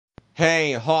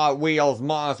Hey, Hot Wheels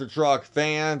Monster Truck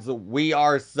fans, we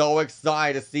are so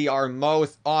excited to see our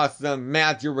most awesome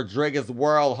Matthew Rodriguez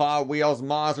World Hot Wheels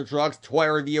Monster Trucks toy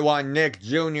review on Nick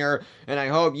Jr. And I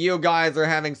hope you guys are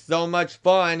having so much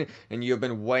fun and you've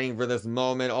been waiting for this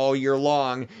moment all year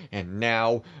long. And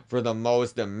now for the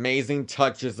most amazing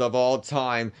touches of all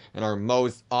time and our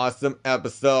most awesome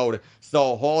episode.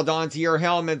 So hold on to your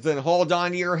helmets and hold on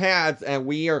to your hats, and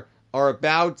we are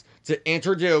about to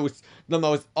introduce the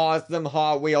most awesome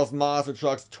Hot Wheels Monster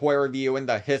Trucks toy review in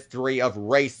the history of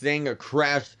racing,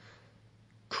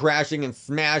 crashing and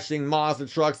smashing monster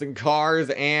trucks and cars,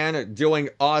 and doing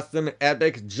awesome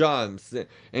epic jumps,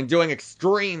 and doing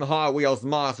extreme Hot Wheels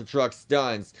Monster Truck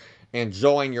stunts.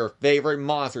 Enjoying your favorite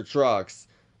monster trucks: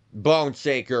 Bone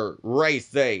Shaker,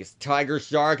 Race Ace, Tiger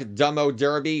Shark, Dumbo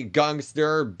Derby,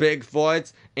 Gungster,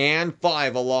 Bigfoot, and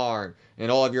 5 Alarm. And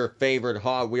all of your favorite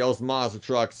Hot Wheels monster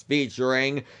trucks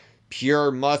featuring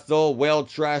Pure Muscle, Will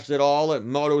Trash It All,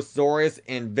 Motosaurus,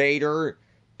 Invader,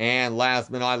 and last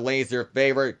but not least, your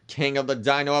favorite king of the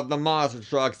dino of the monster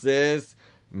trucks is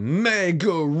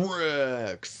Mega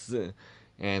Rex.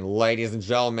 And ladies and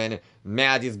gentlemen,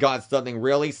 Matthew's got something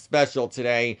really special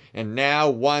today. And now,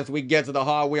 once we get to the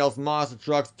Hot Wheels Monster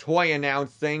Trucks toy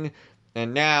announcing,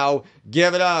 and now,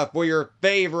 give it up for your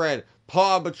favorite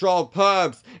Paw Patrol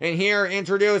pups. And here,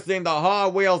 introducing the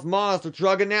Hot Wheels Monster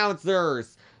Truck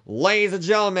announcers. Ladies and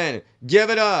gentlemen, give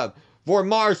it up for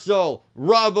Marshall,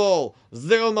 Rubble,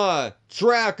 Zuma,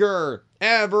 Tracker,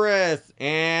 Everest,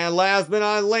 and last but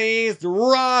not least,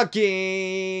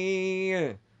 Rocky.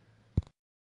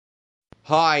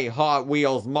 Hi, Hot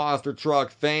Wheels Monster Truck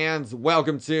fans.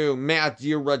 Welcome to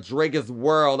Matthew Rodriguez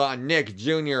World on Nick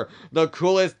Jr., the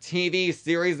coolest TV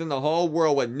series in the whole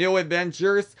world, with new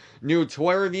adventures, new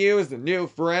toy reviews, new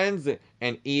friends,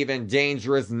 and even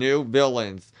dangerous new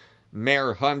villains.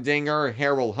 Mayor Humdinger,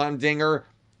 Harold Humdinger,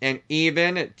 and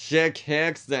even Chick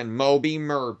Hicks and Moby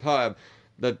Murpub,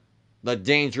 the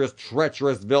dangerous,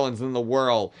 treacherous villains in the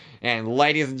world. And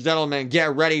ladies and gentlemen,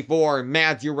 get ready for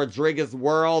Matthew Rodriguez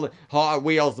World Hot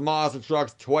Wheels Monster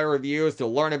Trucks toy reviews to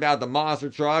learn about the monster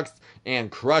trucks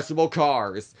and crushable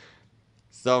cars.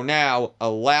 So now,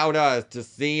 allow us to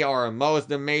see our most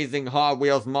amazing Hot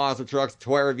Wheels Monster Trucks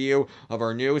toy review of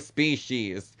our new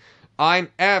species. I'm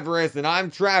Everest, and I'm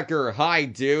Tracker. Hi,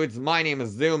 dudes. My name is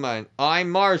Zuma, and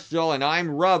I'm Marshall, and I'm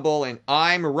Rubble, and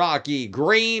I'm Rocky.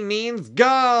 Green means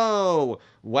go!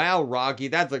 Wow, Rocky,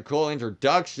 that's a cool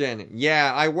introduction.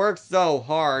 Yeah, I work so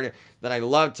hard that I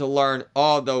love to learn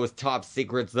all those top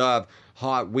secrets of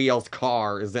Hot Wheels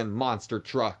cars and monster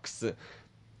trucks.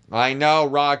 I know,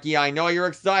 Rocky, I know you're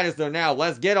excited, so now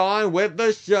let's get on with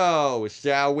the show,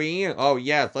 shall we? Oh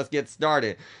yes, let's get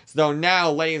started. So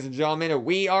now, ladies and gentlemen,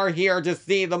 we are here to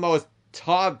see the most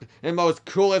top and most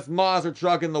coolest monster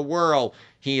truck in the world.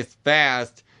 He's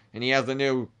fast, and he has a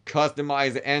new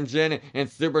customized engine and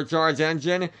supercharged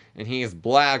engine, and he's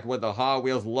black with a Hot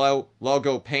Wheels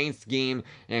logo paint scheme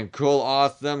and cool,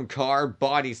 awesome car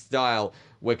body style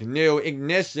with new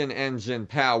ignition engine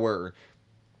power.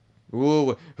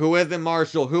 Ooh, who is it,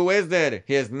 Marshall? Who is it?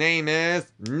 His name is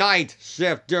Night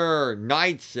Shifter.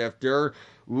 Night Shifter.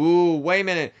 Ooh, wait a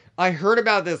minute. I heard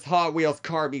about this Hot Wheels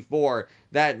car before.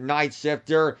 That Night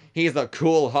Shifter, he's a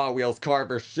cool Hot Wheels car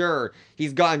for sure.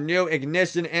 He's got new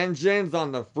ignition engines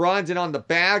on the front and on the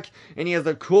back, and he has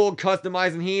a cool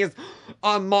customized, and he is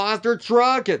a monster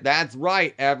truck. That's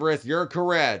right, Everest, you're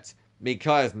correct.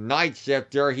 Because Night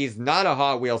Shifter, he's not a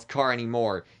Hot Wheels car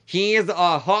anymore. He is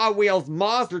a Hot Wheels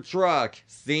monster truck.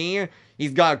 See?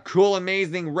 He's got a cool,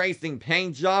 amazing racing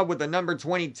paint job with the number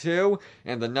 22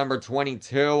 and the number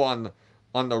 22 on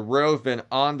the roof and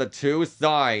on the two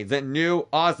sides. And new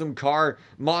awesome car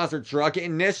monster truck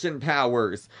ignition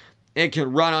powers. It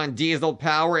can run on diesel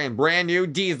power and brand new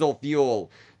diesel fuel.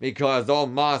 Because all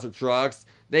monster trucks,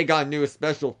 they got new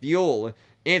special fuel.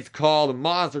 It's called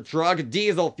Monster Truck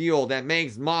Diesel Fuel that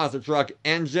makes monster truck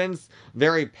engines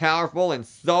very powerful and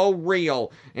so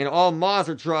real. And all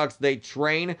monster trucks, they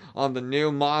train on the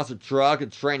new monster truck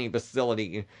training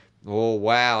facility. Oh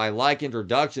wow, I like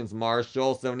introductions,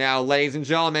 Marshall. So now, ladies and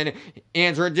gentlemen,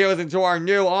 introducing to our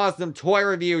new awesome toy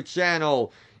review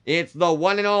channel. It's the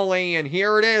one and only, and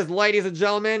here it is, ladies and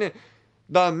gentlemen,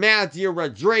 the Matthew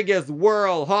Rodriguez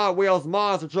World Hot Wheels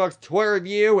Monster Trucks toy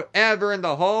review ever in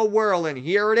the whole world. And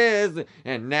here it is.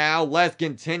 And now let's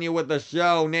continue with the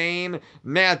show name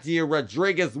Matthew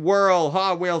Rodriguez World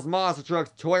Hot Wheels Monster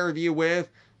Trucks toy review with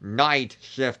Night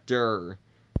Shifter.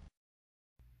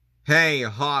 Hey,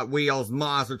 Hot Wheels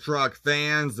Monster Truck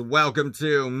fans, welcome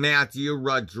to Matthew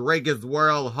Rodriguez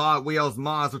World Hot Wheels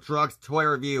Monster Trucks toy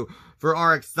review for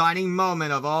our exciting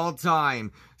moment of all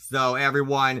time. So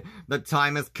everyone, the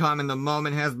time has come and the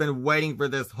moment has been waiting for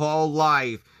this whole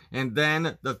life. And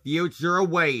then the future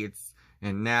awaits.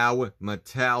 And now,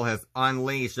 Mattel has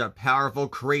unleashed a powerful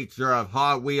creature of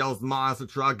Hot Wheels Monster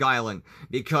Truck Island,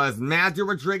 because Matthew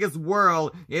Rodriguez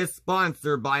World is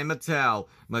sponsored by Mattel.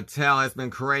 Mattel has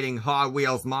been creating Hot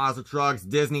Wheels Monster Trucks,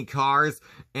 Disney cars,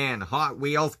 and Hot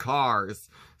Wheels cars.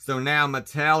 So now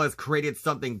Mattel has created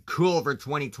something cool for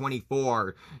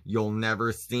 2024 you'll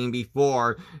never seen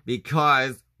before,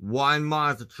 because one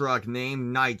monster truck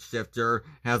named Night Shifter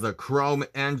has a chrome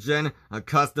engine, a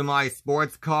customized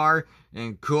sports car,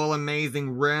 and cool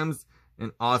amazing rims,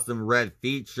 and awesome red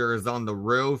features on the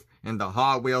roof, and the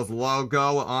Hot Wheels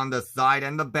logo on the side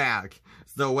and the back.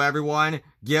 So everyone,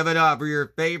 give it up for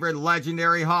your favorite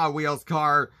legendary Hot Wheels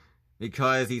car,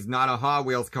 because he's not a Hot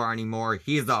Wheels car anymore.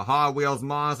 He's a Hot Wheels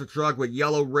monster truck with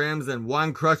yellow rims and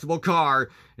one crushable car.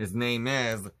 His name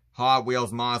is Hot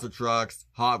Wheels Monster Trucks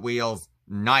Hot Wheels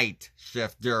Night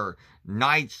Shifter.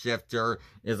 Night Shifter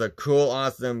is a cool,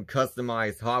 awesome,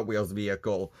 customized Hot Wheels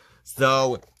vehicle.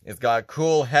 So, it's got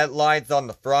cool headlights on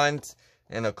the front,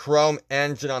 and a chrome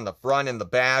engine on the front and the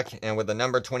back, and with the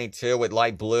number 22 with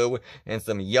light blue, and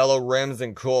some yellow rims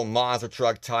and cool monster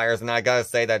truck tires, and I gotta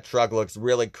say that truck looks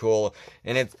really cool.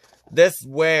 And this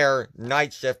where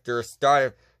Night Shifter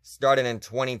started in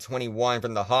 2021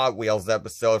 from the Hot Wheels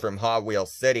episode from Hot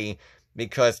Wheels City,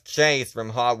 because Chase from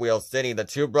Hot Wheels City, the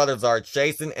two brothers are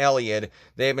Chase and Elliot.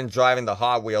 They've been driving the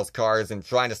Hot Wheels cars and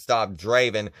trying to stop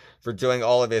Draven for doing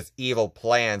all of his evil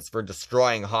plans for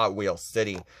destroying Hot Wheels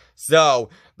City. So,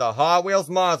 the Hot Wheels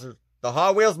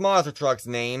Monster Truck's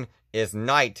name is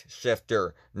Night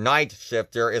Shifter. Night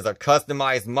Shifter is a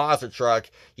customized monster truck.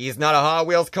 He's not a Hot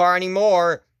Wheels car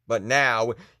anymore, but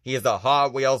now he is a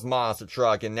Hot Wheels monster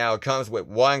truck, and now it comes with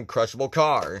one crushable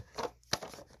car.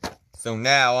 So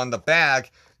now, on the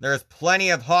back, there's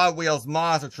plenty of Hot Wheels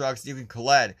monster trucks you can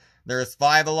collect. There's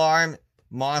 5-alarm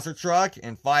monster truck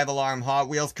and 5-alarm Hot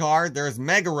Wheels car. There's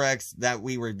Mega-Wrex that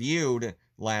we reviewed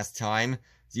last time.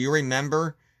 Do you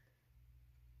remember?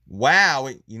 Wow,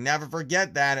 you never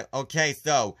forget that. Okay,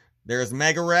 so, there's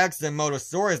Mega-Wrex and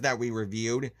Motosaurus that we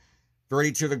reviewed.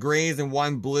 32 Degrees and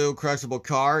one blue crushable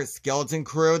car. Skeleton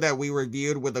Crew that we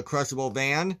reviewed with a crushable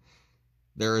van.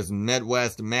 There's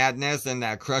Midwest Madness and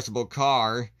that crushable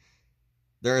car.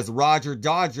 There's Roger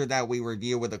Dodger that we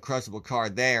review with a crushable car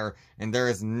there. And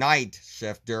there's Night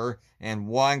Shifter and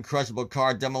one crushable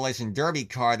car Demolition Derby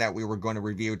car that we were going to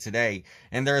review today.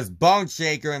 And there's Bone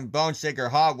Shaker and Bone Shaker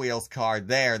Hot Wheels car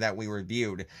there that we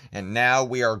reviewed. And now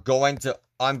we are going to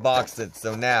unbox it.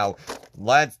 So now,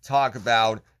 let's talk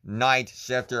about Night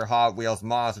Shifter Hot Wheels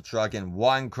Monster Truck and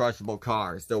one crushable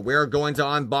car. So we're going to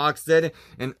unbox it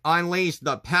and unleash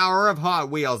the power of Hot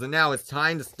Wheels. And now it's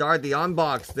time to start the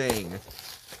unboxing.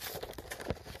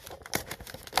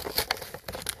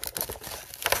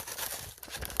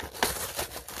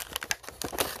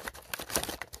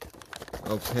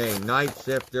 Okay, Night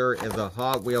Shifter is a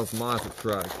Hot Wheels monster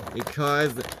truck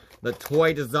because the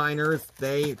toy designers,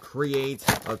 they create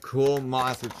a cool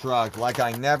monster truck like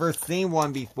I never seen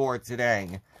one before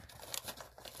today.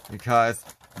 Because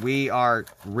we are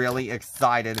really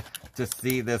excited to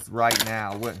see this right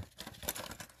now.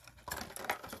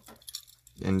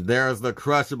 And there's the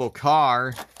crushable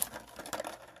car.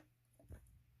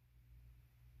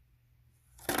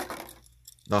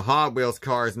 The Hot Wheels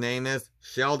car's name is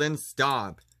Sheldon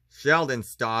Staub. Sheldon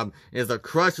Staub is a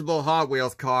crushable Hot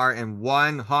Wheels car and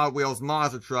one Hot Wheels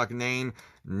monster truck named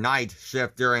Night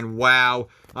Shifter. And wow,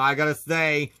 I gotta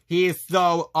say, he is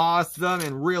so awesome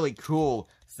and really cool.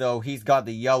 So he's got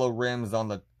the yellow rims on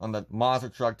the monster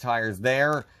truck tires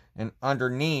there. And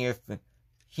underneath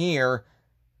here,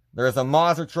 there's a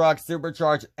monster truck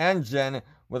supercharged engine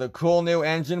with a cool new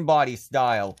engine body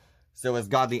style. So it's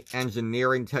got the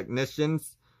engineering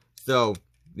technicians. So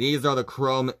these are the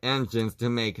chrome engines to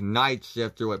make Night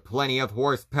Shifter with plenty of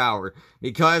horsepower.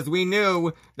 Because we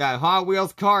knew that Hot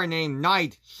Wheels car named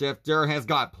Night Shifter has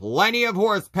got plenty of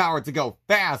horsepower to go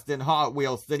fast in Hot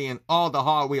Wheels City and all the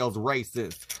Hot Wheels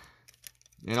races.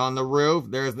 And on the roof,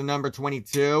 there's the number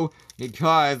 22.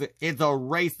 Because it's a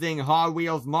racing Hot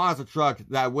Wheels monster truck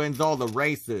that wins all the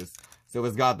races. So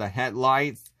it's got the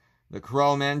headlights, the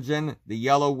chrome engine, the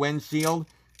yellow windshield,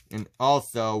 and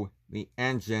also the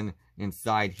engine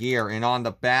inside here. And on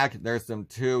the back, there's some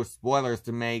 2 spoilers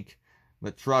to make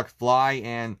the truck fly.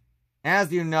 And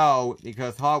as you know,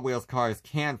 because Hot Wheels cars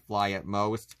can't fly at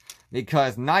most,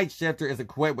 because Night Shifter is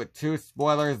equipped with 2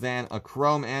 spoilers and a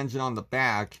chrome engine on the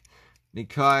back,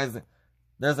 because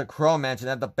there's a chrome engine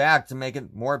at the back to make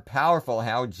it more powerful.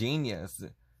 How genius.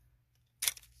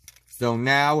 So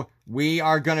now we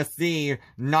are gonna see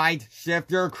Night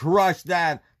Shifter crush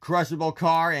that crushable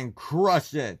car and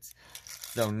crush it.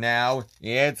 So now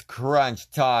it's crunch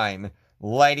time.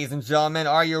 Ladies and gentlemen,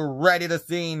 are you ready to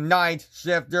see Night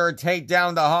Shifter take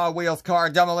down the Hot Wheels car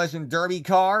demolition derby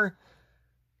car?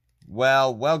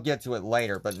 Well, we'll get to it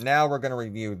later, but now we're going to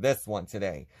review this one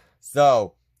today.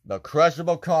 So, the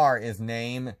crushable car is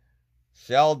named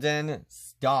Sheldon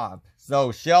Stop.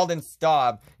 So, Sheldon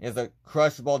Stop is a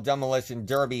crushable demolition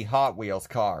derby Hot Wheels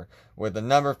car with the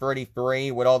number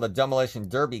 33 with all the demolition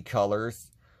derby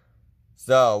colors.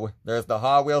 So, there's the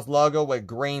Hot Wheels logo with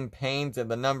green paint and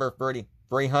the number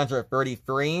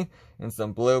 333 and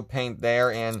some blue paint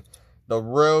there, and the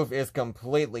roof is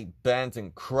completely bent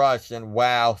and crushed, and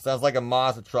wow, sounds like a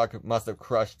monster truck must have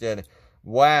crushed it.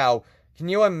 Wow, can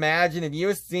you imagine if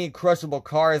you see crushable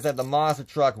cars at the monster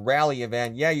truck rally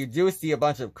event? Yeah, you do see a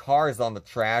bunch of cars on the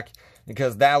track,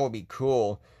 because that would be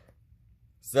cool.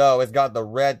 So, it's got the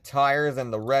red tires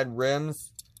and the red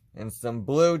rims. And some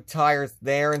blue tires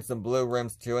there, and some blue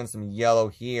rims too, and some yellow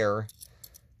here.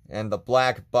 And the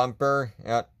black bumper.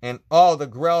 And oh, the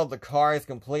grill of the car is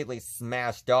completely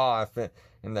smashed off.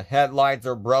 And the headlights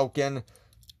are broken.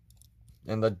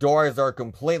 And the doors are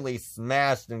completely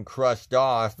smashed and crushed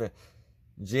off.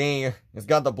 Gee, it's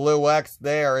got the blue X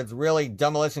there. It's really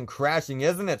demolition crashing,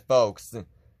 isn't it, folks?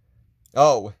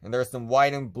 Oh, and there's some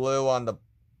white and blue on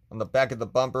the back of the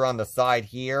bumper on the side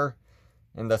here.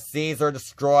 And the seats are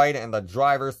destroyed, and the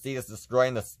driver's seat is destroyed,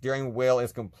 and the steering wheel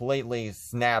is completely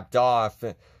snapped off.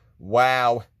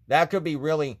 Wow, that could be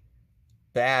really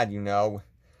bad, you know.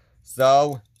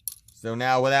 So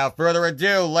now without further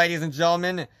ado, ladies and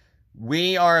gentlemen,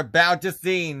 we are about to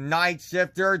see Night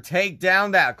Shifter take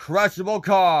down that crushable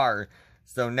car.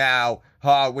 So now,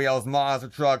 Hot Wheels Monster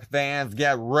Truck fans,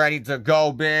 get ready to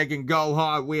go big and go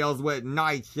Hot Wheels with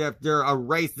Night Shifter, a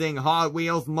racing Hot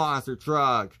Wheels monster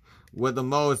truck with the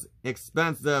most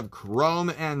expensive chrome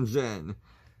engine.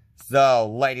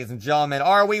 So, ladies and gentlemen,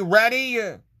 are we ready?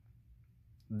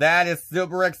 That is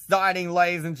super exciting,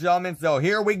 ladies and gentlemen, so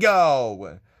here we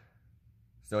go.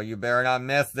 So you better not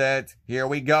miss it. Here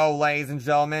we go, ladies and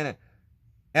gentlemen.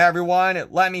 Everyone,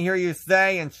 let me hear you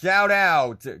say and shout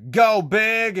out, go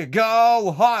big,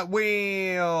 go Hot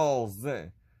Wheels!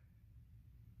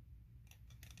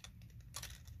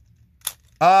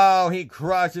 Oh, he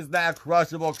crushes that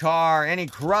crushable car, and he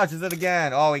crushes it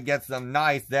again. Oh, he gets some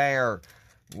nice air.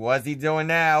 What's he doing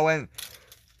now? And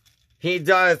he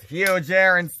does huge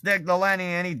air and stick the landing,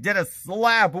 and he did a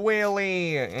slap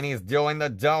wheelie, and he's doing the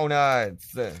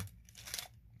donuts.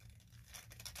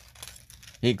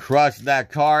 He crushed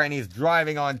that car, and he's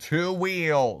driving on 2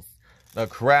 wheels. The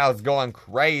crowd's going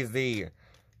crazy,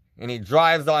 and he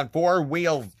drives on 4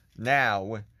 wheels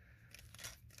now.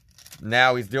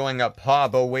 Now he's doing a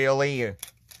Papa wheelie.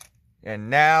 And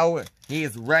now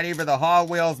he's ready for the Hot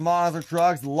Wheels Monster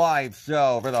Trucks live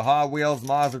show for the Hot Wheels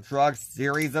Monster Trucks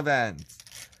series event.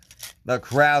 The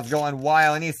crowd's going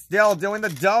wild and he's still doing the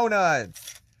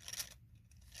donuts.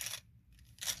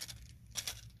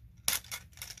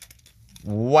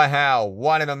 Wow,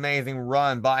 what an amazing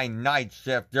run by Night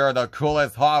Shifter, the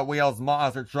coolest Hot Wheels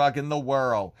monster truck in the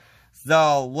world.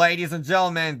 So, ladies and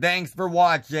gentlemen, thanks for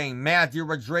watching Matthew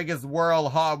Rodriguez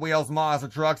World Hot Wheels Monster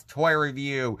Trucks toy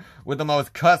review with the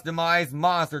most customized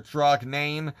monster truck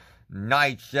named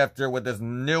Night Shifter with this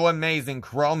new amazing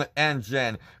chrome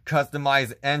engine,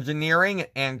 customized engineering,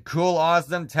 and cool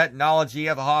awesome technology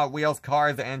of Hot Wheels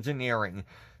cars engineering.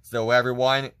 So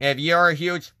everyone, if you're a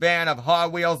huge fan of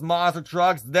Hot Wheels Monster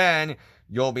Trucks, then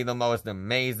you'll be the most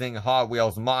amazing Hot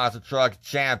Wheels Monster Truck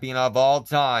champion of all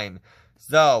time.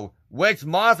 So, which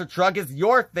monster truck is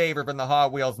your favorite from the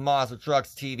Hot Wheels Monster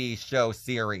Trucks TV show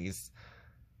series?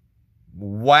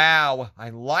 Wow, I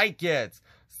like it.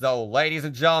 So, ladies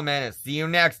and gentlemen, see you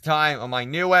next time on my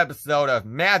new episode of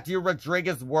Matthew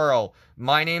Rodriguez World.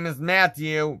 My name is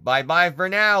Matthew. Bye-bye for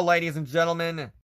now, ladies and gentlemen.